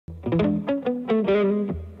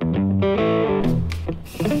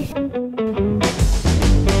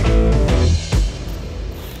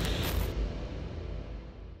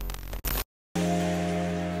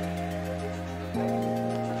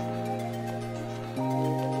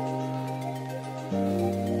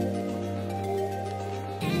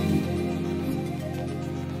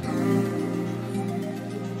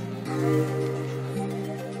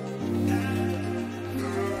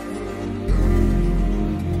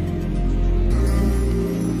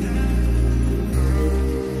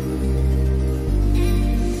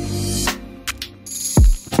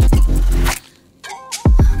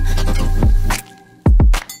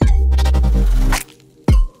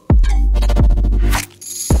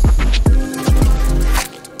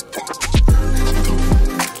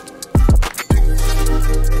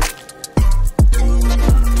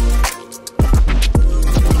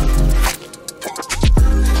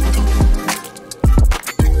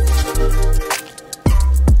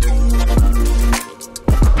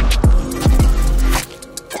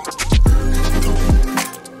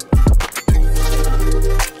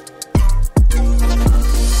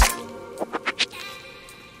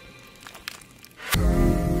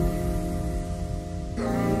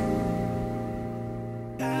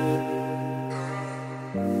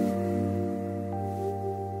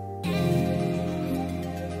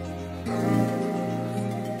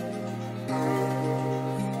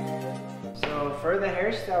for the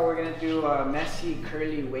hairstyle, we're gonna do a messy,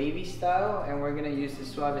 curly, wavy style, and we're gonna use the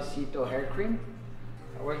suavesito hair cream.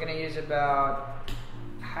 We're gonna use about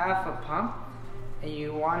half a pump, and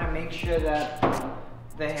you wanna make sure that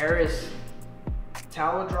the hair is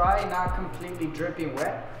towel dry, not completely dripping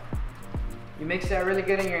wet. You mix that really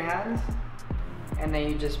good in your hands, and then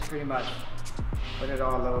you just pretty much put it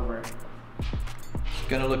all over. It's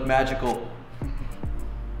gonna look magical.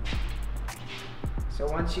 So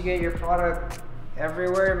once you get your product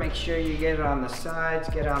everywhere, make sure you get it on the sides,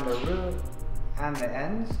 get it on the root and the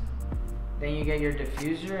ends. Then you get your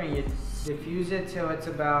diffuser and you diffuse it till it's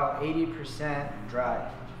about 80%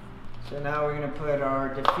 dry. So now we're gonna put our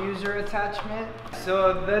diffuser attachment.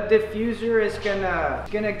 So the diffuser is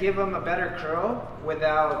gonna give him a better curl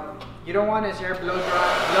without, you don't want his hair blow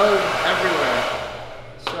everywhere.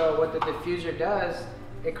 So what the diffuser does,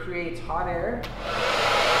 it creates hot air,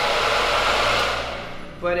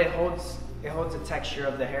 but it holds the texture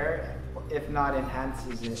of the hair, if not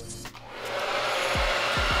enhances it.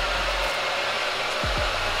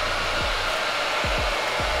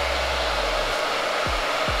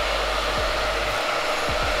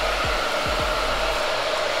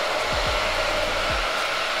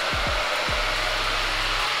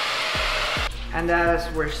 And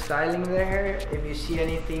as we're styling the hair, if you see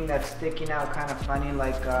anything that's sticking out kind of funny,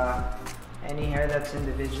 like any hair that's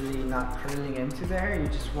individually not curling into the hair, you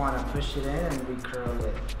just want to push it in and recurl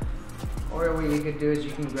it. Or what you could do is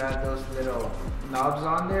you can grab those little knobs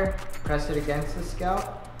on there, press it against the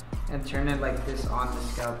scalp, and turn it like this on the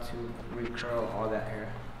scalp to recurl all that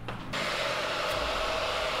hair.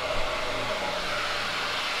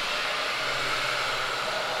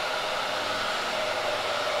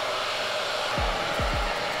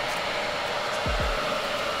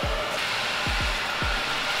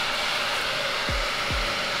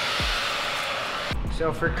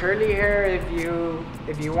 So for curly hair, if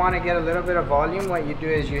you want to get a little bit of volume, what you do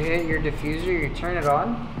is you hit your diffuser, you turn it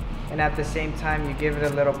on, and at the same time you give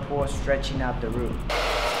it a little pull, stretching out the root.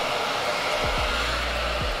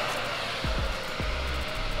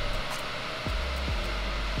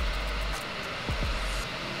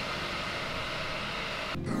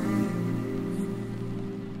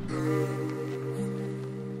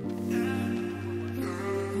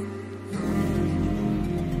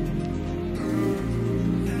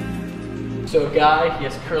 So a guy, he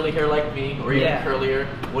has curly hair like me, or even curlier.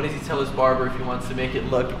 What does he tell his barber if he wants to make it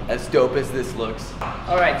look as dope as this looks?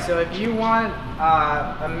 Alright, so if you want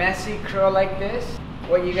a messy curl like this,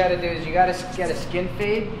 what you gotta do is you gotta get a skin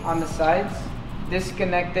fade on the sides,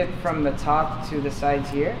 disconnect it from the top to the sides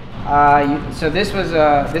here. So this was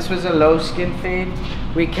a low skin fade.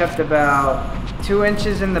 We kept about 2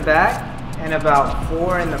 inches in the back and about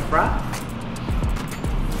 4 in the front.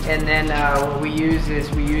 And then what we use is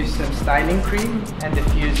we use some styling cream and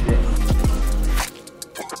diffused it.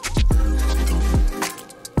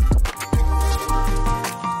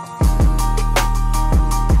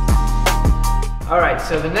 Alright,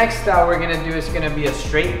 so the next style we're going to do is going to be a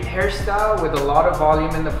straight hairstyle with a lot of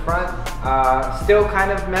volume in the front. Still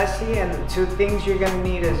kind of messy, and 2 things you're going to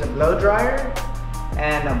need is a blow dryer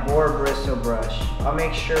and a boar bristle brush. I'll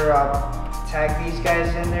make sure I'll tag these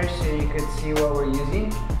guys in there so you could see what we're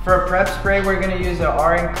using. For a prep spray, we're gonna use an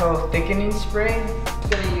R&Co thickening spray. I'm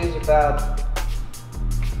gonna use about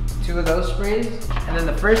 2 of those sprays. And then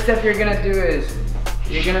the first step you're gonna do is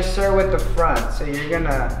you're gonna start with the front. So you're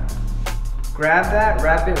gonna grab that,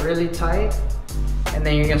 wrap it really tight, and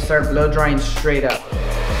then you're gonna start blow drying straight up.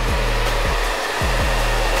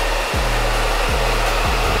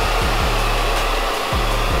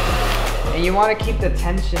 And you want to keep the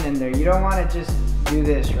tension in there. You don't want to just do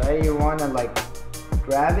this, right? You want to like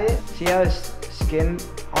grab it. See how the skin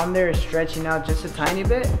on there is stretching out just a tiny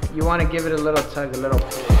bit? You want to give it a little tug, a little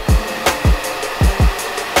pull.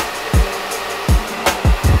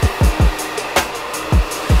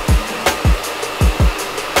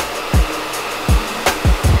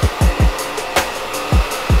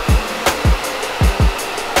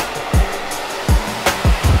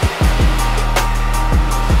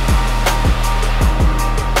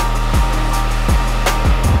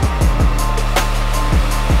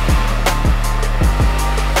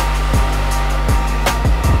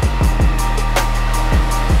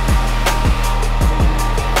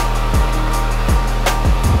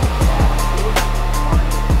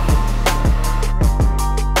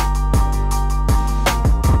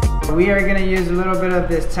 We are going to use a little bit of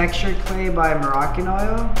this texture clay by Moroccan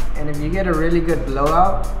Oil, and if you get a really good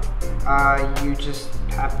blowout, you just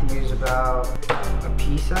have to use about a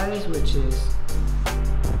pea size, which is, there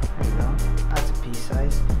you go, that's a pea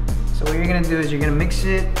size. So what you're going to do is you're going to mix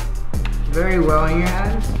it very well in your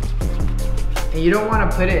hands. And you don't want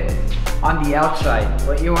to put it on the outside.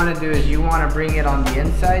 What you want to do is you want to bring it on the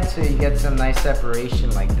inside so you get some nice separation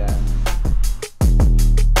like that.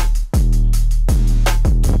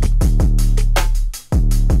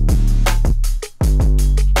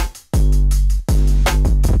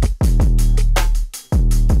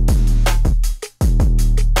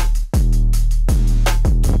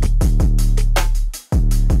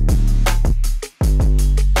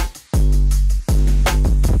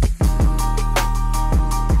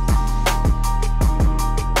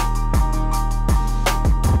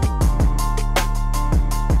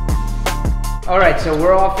 Alright, so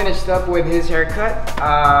we're all finished up with his haircut.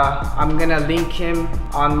 I'm gonna link him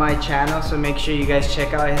on my channel, so make sure you guys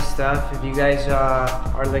check out his stuff. If you guys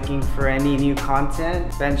are looking for any new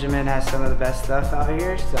content, Benjamin has some of the best stuff out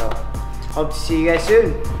here, so hope to see you guys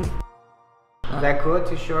soon. Is that cool?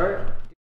 Too short?